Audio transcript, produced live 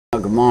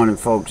Good morning,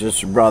 folks.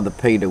 This is Brother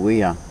Peter.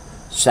 We are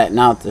setting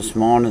out this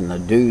morning. The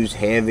dew's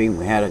heavy.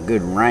 We had a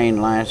good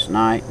rain last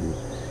night, and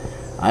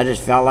I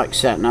just felt like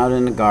setting out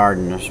in the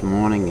garden this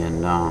morning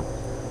and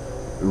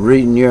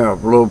reading you a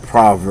little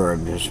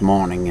proverb this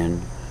morning.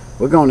 And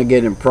we're going to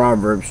get in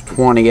Proverbs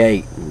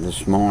 28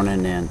 this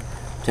morning and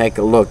take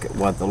a look at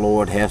what the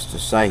Lord has to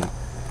say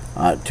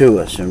to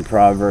us in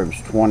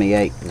Proverbs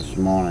 28 this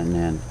morning.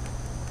 And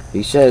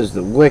he says,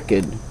 "The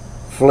wicked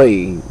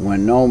flee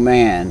when no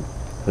man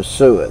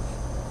pursueth,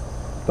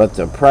 but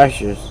the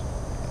precious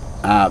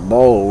are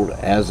bold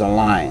as a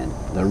lion.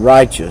 The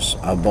righteous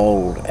are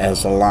bold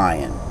as a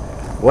lion."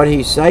 What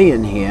he's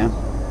saying here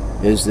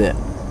is that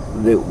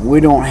we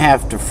don't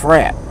have to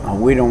fret, or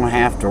we don't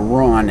have to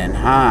run and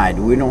hide.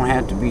 We don't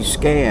have to be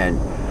scared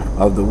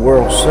of the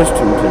world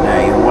system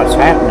today and what's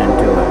happening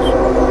to us.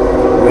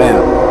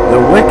 Well,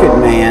 the wicked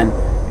man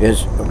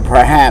is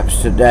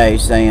perhaps today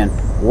saying,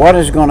 what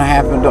is going to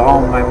happen to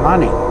all my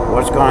money?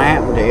 What's going to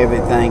happen to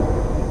everything?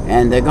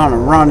 And they're going to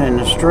run in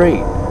the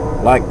street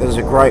like there's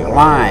a great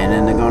lion,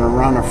 and they're going to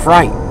run a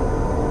fright.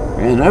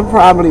 And there'll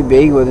probably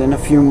be, within a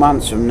few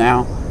months from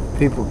now,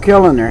 people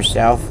killing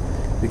themselves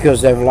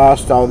because they've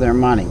lost all their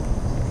money.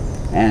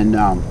 And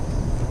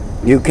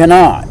you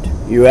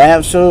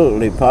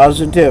absolutely,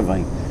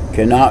 positively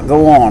cannot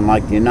go on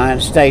like the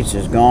United States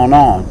has gone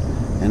on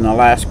in the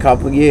last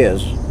couple of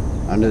years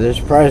under this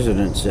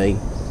presidency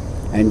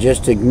and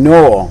just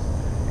ignore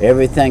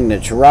everything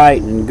that's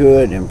right and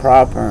good and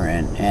proper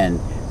and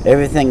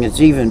everything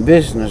that's even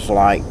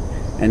business-like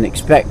and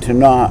expect to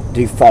not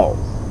default.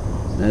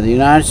 Now, the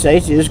United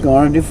States is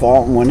going to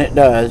default, and when it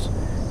does,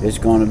 it's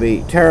going to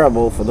be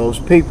terrible for those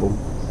people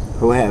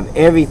who have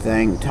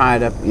everything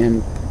tied up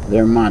in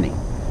their money.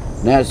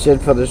 Now it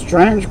said, "For the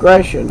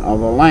transgression of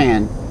a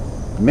land,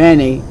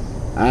 many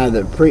are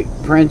the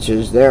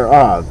princes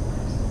thereof,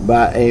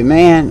 but a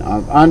man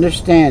of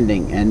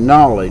understanding and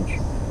knowledge,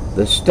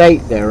 the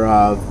state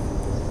thereof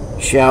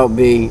shall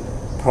be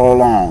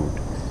prolonged."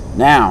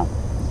 Now,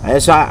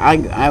 as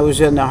I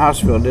was in the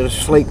hospital, did a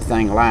sleep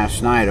thing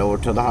last night over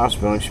to the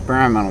hospital,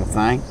 experimental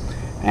thing,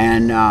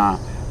 and I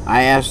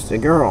asked the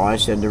girl, I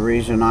said, the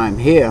reason I'm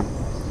here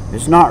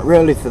is not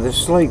really for the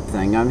sleep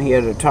thing. I'm here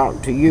to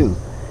talk to you.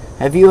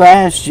 Have you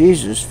asked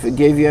Jesus to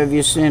forgive you of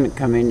your sin and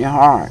come in your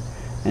heart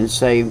and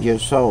save your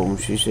soul? And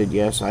she said,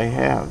 yes, I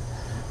have.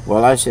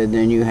 Well, I said,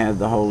 then you have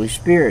the Holy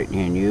Spirit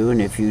in you,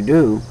 and if you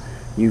do,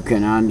 you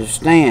can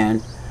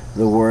understand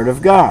the Word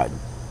of God.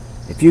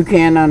 If you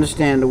can't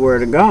understand the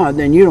Word of God,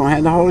 then you don't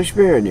have the Holy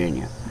Spirit in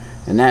you.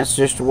 And that's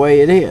just the way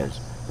it is.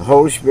 The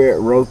Holy Spirit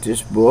wrote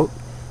this book.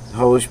 The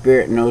Holy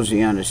Spirit knows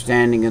the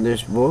understanding of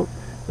this book.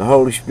 The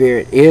Holy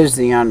Spirit is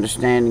the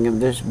understanding of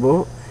this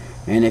book.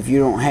 And if you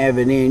don't have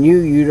it in you,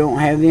 you don't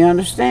have the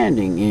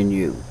understanding in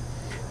you.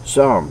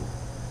 So,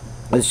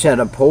 it said,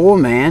 "A poor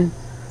man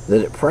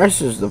that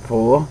oppresses the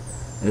poor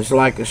is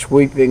like a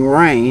sweeping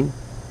rain,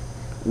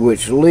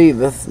 which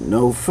leaveth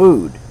no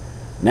food."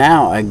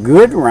 Now, a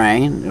good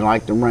rain,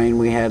 like the rain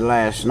we had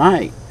last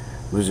night,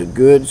 was a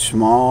good,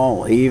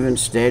 small, even,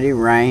 steady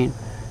rain.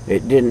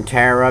 It didn't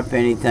tear up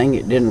anything.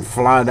 It didn't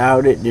flood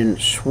out. It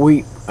didn't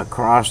sweep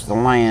across the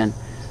land,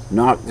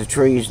 knock the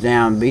trees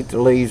down, beat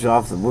the leaves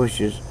off the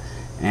bushes,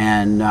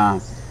 and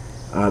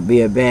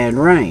be a bad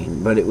rain.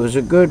 But it was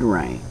a good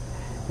rain.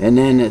 And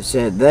then it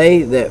said,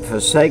 "They that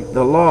forsake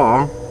the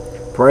law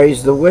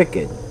praise the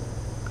wicked,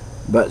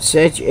 but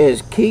such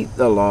as keep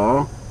the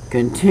law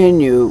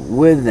contend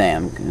with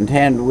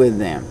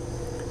them."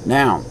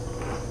 Now,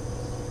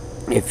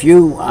 if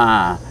you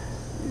are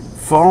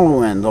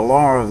following the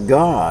law of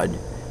God,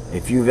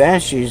 if you've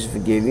asked Jesus to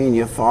forgive you and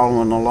you're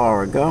following the law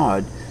of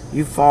God,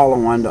 you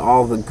follow under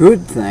all the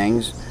good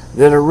things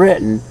that are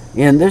written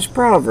in this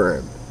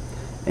proverb.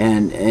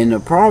 And in the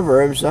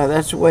Proverbs,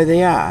 that's the way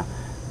they are.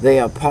 They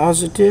are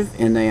positive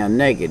and they are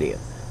negative.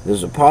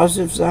 There's a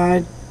positive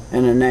side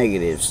and a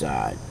negative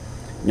side.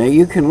 Now,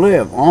 you can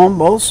live on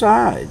both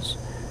sides.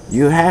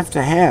 You have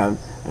to have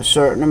a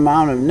certain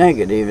amount of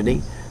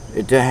negativity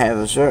to have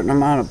a certain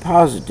amount of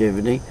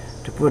positivity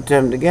to put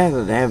them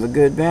together to have a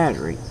good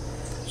battery.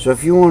 So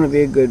if you want to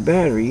be a good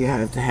battery, you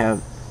have to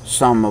have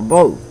some of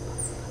both.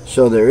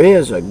 So there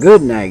is a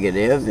good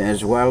negative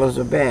as well as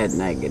a bad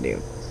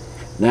negative.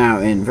 Now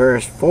in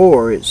verse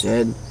 4 it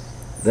said,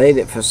 "They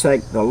that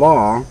forsake the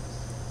law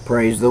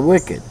praise the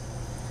wicked."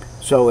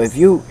 So if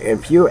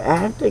you're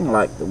acting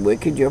like the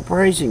wicked, you're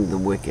praising the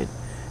wicked.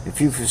 If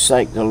you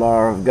forsake the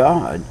law of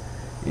God,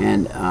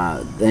 and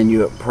then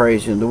you're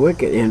praising the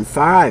wicked. In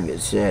 5 it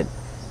said,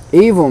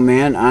 "Evil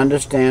men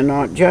understand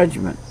not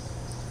judgment,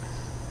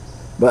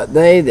 but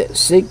they that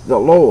seek the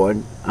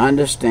Lord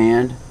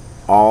understand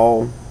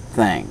all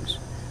things."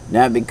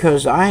 Now,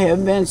 because I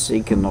have been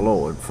seeking the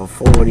Lord for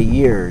 40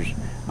 years,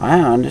 I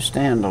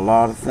understand a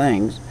lot of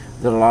things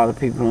that a lot of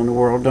people in the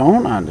world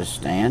don't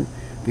understand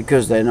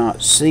because they're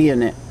not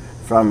seeing it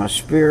from a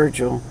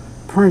spiritual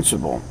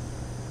principle.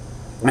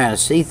 Now, to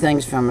see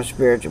things from a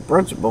spiritual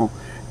principle,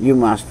 you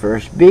must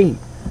first be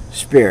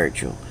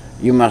spiritual.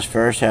 You must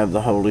first have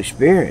the Holy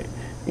Spirit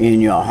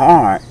in your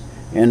heart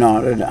in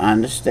order to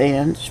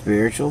understand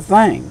spiritual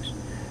things.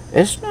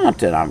 It's not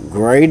that I'm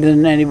greater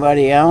than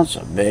anybody else,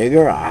 or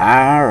bigger, or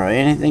higher, or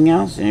anything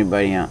else than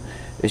anybody else.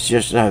 It's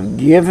just I've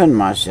given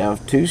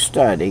myself to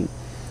study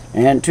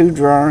and to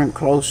drawing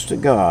close to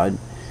God,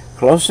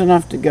 close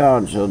enough to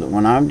God so that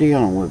when I'm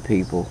dealing with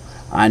people,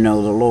 I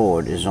know the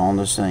Lord is on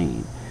the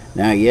scene.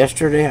 Now,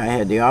 yesterday I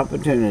had the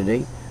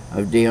opportunity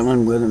of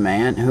dealing with a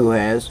man who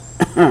has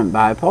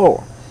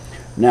bipolar.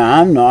 Now,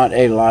 I'm not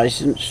a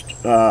licensed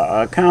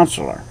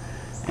counselor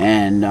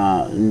and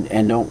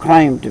don't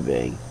claim to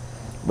be,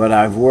 but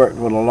I've worked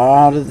with a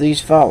lot of these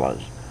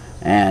fellows.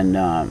 And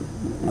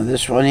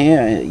this one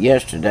here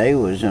yesterday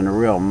was in a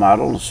real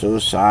muddle,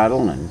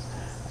 suicidal, and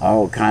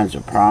all kinds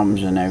of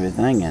problems and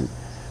everything. And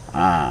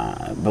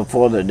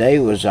before the day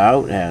was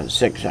out, had a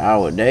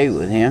 6-hour day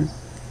with him.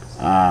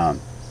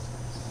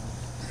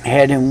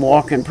 Had him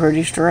walking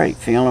pretty straight,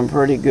 feeling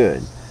pretty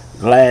good,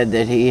 glad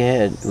that he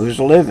was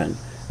living.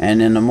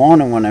 And in the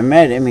morning when I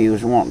met him, he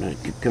was wanting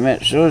to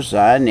commit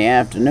suicide. In the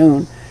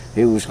afternoon,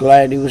 he was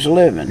glad he was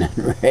living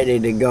and ready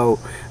to go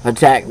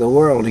attack the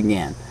world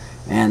again.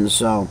 And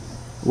so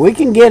we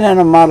can get in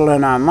a muddle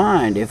in our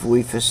mind if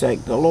we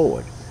forsake the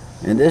Lord.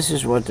 And this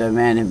is what that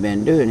man had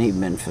been doing. He'd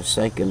been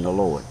forsaking the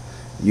Lord.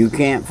 You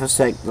can't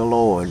forsake the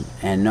Lord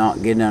and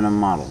not get in a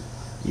muddle.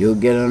 You'll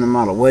get in a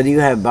muddle, whether you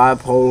have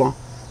bipolar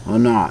or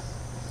not.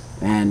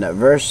 And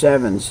verse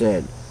 7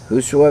 said,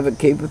 whosoever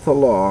keepeth the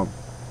law,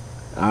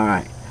 all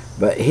right,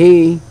 but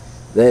he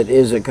that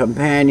is a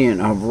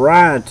companion of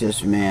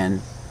riotous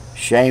men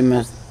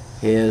shameth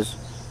his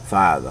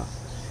father.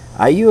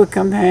 Are you a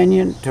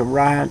companion to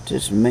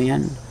riotous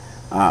men?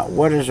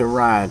 What is a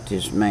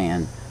riotous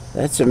man?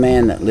 That's a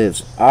man that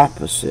lives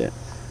opposite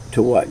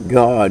to what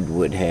God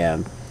would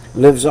have,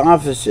 lives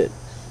opposite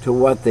to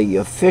what the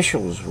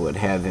officials would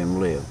have him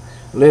live,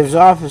 lives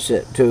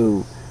opposite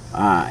to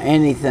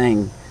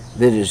anything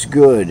that is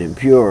good and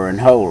pure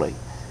and holy.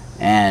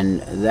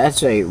 And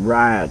that's a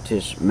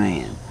riotous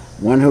man,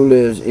 one who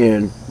lives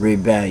in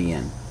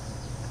rebellion.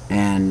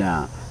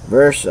 And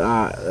verse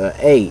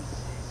 8,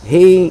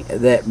 he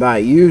that by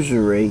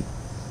usury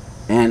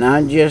and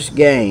unjust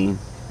gain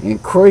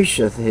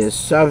increaseth his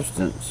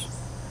substance,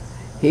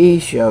 he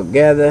shall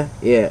gather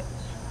it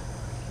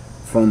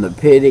from the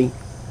pity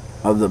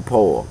of the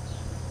poor.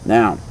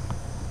 Now,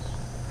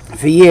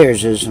 for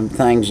years there's some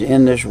things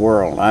in this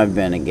world I've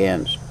been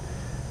against,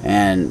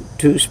 and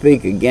to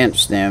speak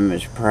against them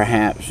is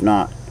perhaps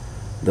not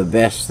the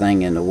best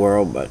thing in the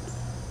world, but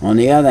on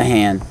the other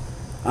hand,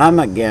 I'm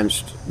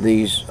against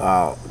these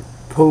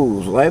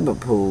pools, labor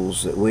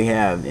pools that we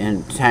have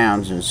in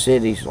towns and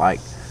cities, like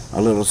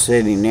a little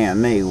city near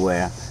me,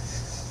 where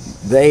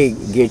they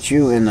get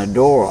you in the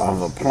door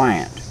of a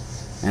plant,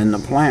 and the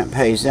plant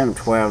pays them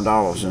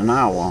 $12 an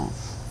hour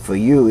for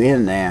you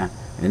in there,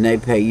 and they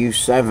pay you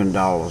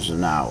 $7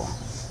 an hour.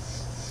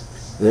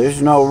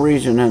 There's no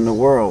reason in the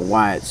world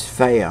why it's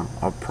fair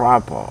or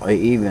proper or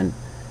even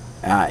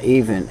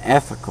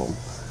ethical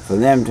for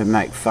them to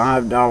make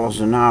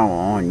 $5 an hour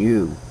on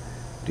you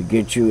to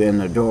get you in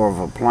the door of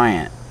a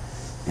plant,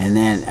 and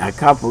then a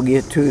couple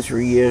get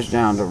 2-3 years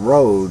down the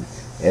road,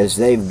 as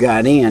they've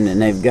got in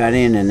and they've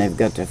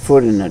got their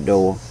foot in the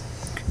door,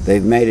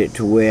 they've made it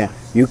to where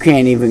you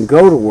can't even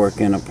go to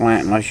work in a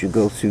plant unless you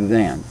go through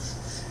them.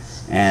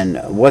 And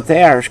what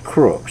they are is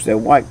crooks. They're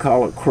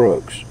white-collar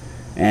crooks.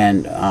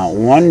 And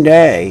one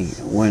day,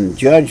 when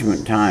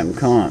judgment time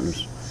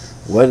comes,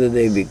 whether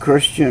they be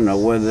Christian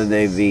or whether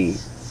they be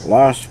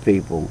lost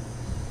people,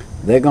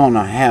 they're going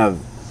to have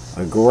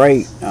a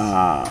great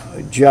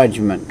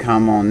judgment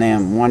come on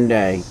them one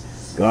day.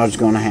 God's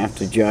going to have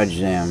to judge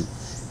them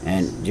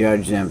and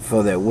judge them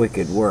for their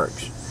wicked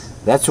works.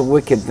 That's a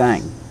wicked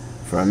thing,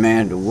 for a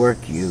man to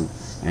work you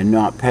and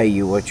not pay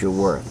you what you're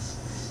worth.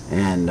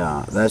 And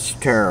that's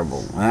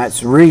terrible.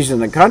 That's the reason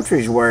the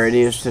country's where it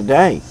is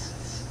today.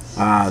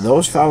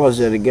 Those fellas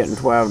that are getting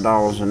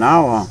 $12 an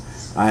hour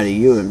out of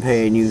you and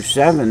paying you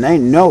 $7, they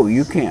know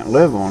you can't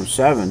live on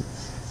 $7,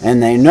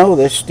 and they know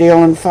they're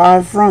stealing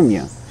 $5 from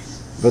you.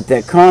 But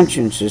their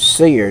conscience is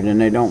seared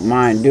and they don't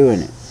mind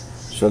doing it.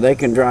 So they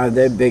can drive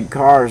their big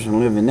cars and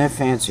live in their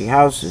fancy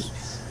houses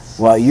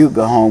while you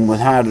go home with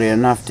hardly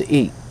enough to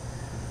eat.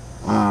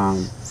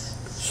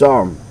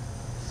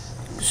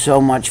 So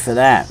much for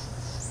that.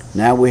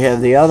 Now we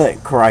have the other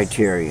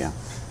criteria.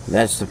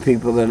 That's the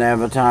people that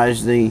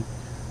advertise the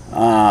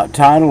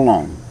title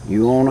loan.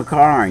 You own a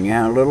car and you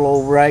have a little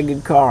old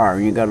ragged car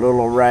and you got a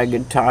little old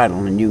ragged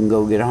title and you can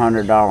go get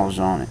 $100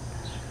 on it.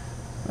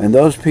 And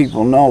those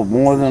people know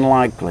more than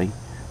likely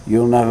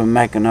you'll never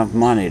make enough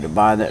money to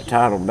buy that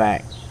title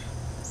back.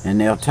 And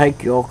they'll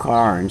take your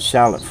car and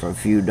sell it for a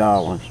few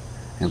dollars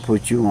and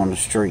put you on the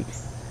street.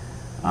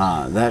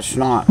 That's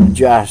not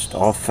just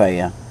or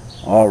fair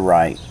or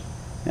right.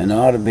 And there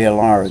ought to be a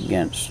law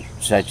against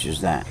such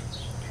as that.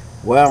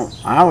 Well,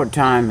 our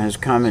time has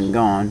come and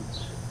gone.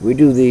 We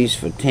do these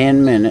for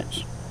 10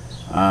 minutes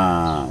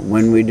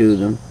when we do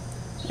them.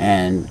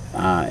 And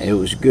it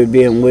was good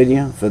being with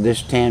you for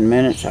this 10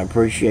 minutes. I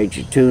appreciate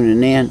you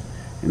tuning in.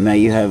 And may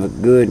you have a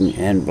good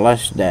and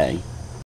blessed day.